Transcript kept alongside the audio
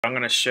I'm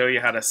going to show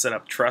you how to set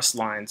up trust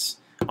lines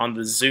on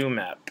the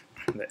Xumm app,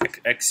 the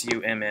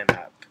XUMM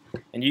app.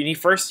 And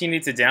first you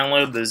need to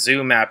download the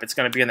Xumm app. It's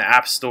going to be in the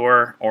App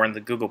Store or in the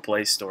Google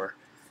Play Store.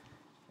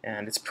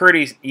 And it's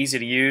pretty easy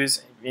to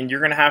use. And you're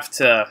going to have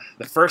to,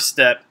 the first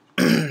step,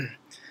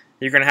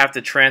 you're going to have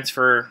to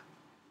transfer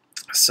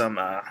some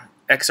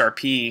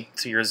XRP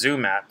to your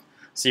Xumm app.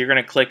 So you're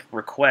going to click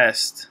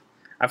Request.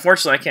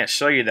 Unfortunately, I can't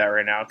show you that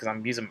right now because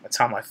it's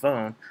on my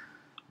phone.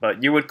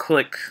 But you would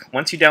click,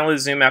 once you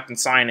download the Xumm app and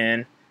sign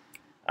in,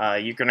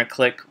 you're going to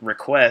click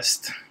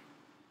Request,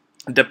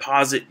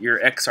 deposit your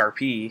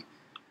XRP,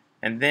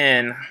 and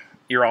then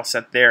you're all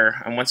set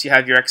there. And once you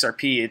have your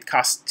XRP, it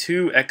costs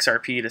 2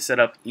 XRP to set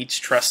up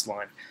each trust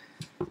line.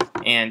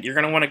 And you're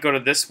going to want to go to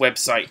this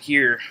website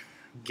here,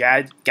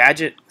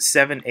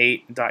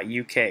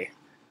 gadget78.uk.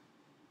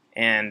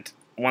 And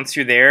once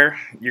you're there,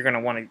 you're going to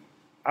want to,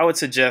 I would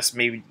suggest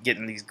maybe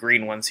getting these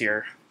green ones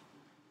here,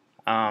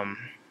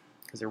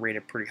 because they're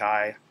rated pretty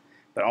high.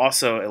 But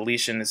also,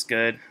 Elysian is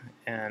good,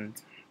 and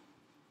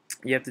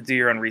you have to do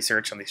your own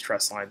research on these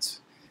trust lines.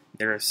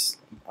 There's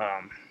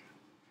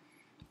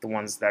the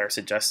ones that are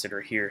suggested are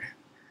here.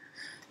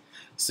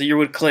 So you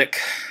would click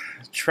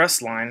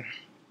trust line,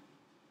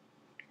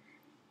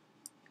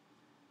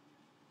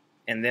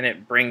 and then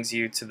it brings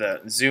you to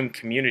the Xumm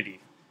community.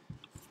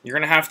 You're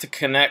going to have to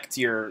connect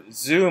your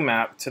Xumm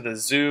app to the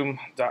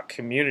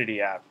Xumm.community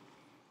app.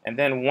 And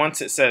then once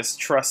it says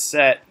trust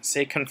set,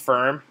 say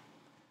confirm.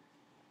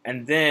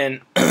 And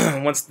then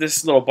once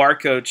this little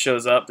barcode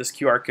shows up, this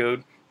QR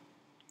code,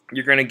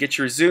 you're going to get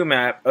your Xumm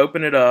app,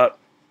 open it up,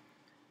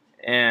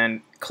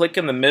 and click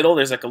in the middle.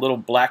 There's like a little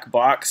black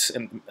box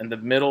in the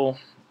middle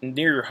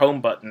near your home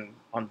button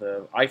on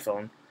the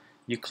iPhone.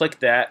 You click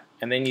that,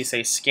 and then you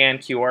say scan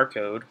QR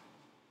code.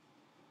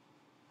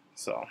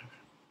 So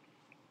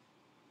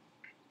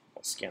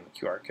I'll scan the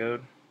QR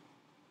code.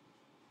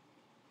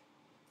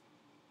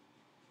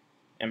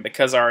 And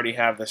because I already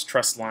have this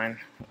trust line,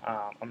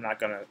 I'm not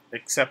going to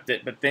accept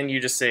it. But then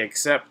you just say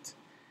accept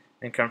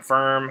and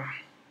confirm,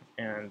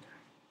 and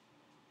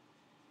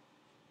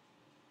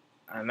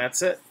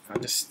that's it. I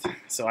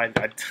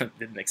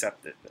didn't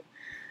accept it. But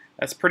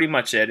that's pretty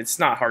much it. It's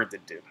not hard to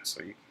do,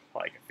 so you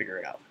probably can figure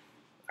it out.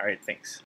 All right, thanks.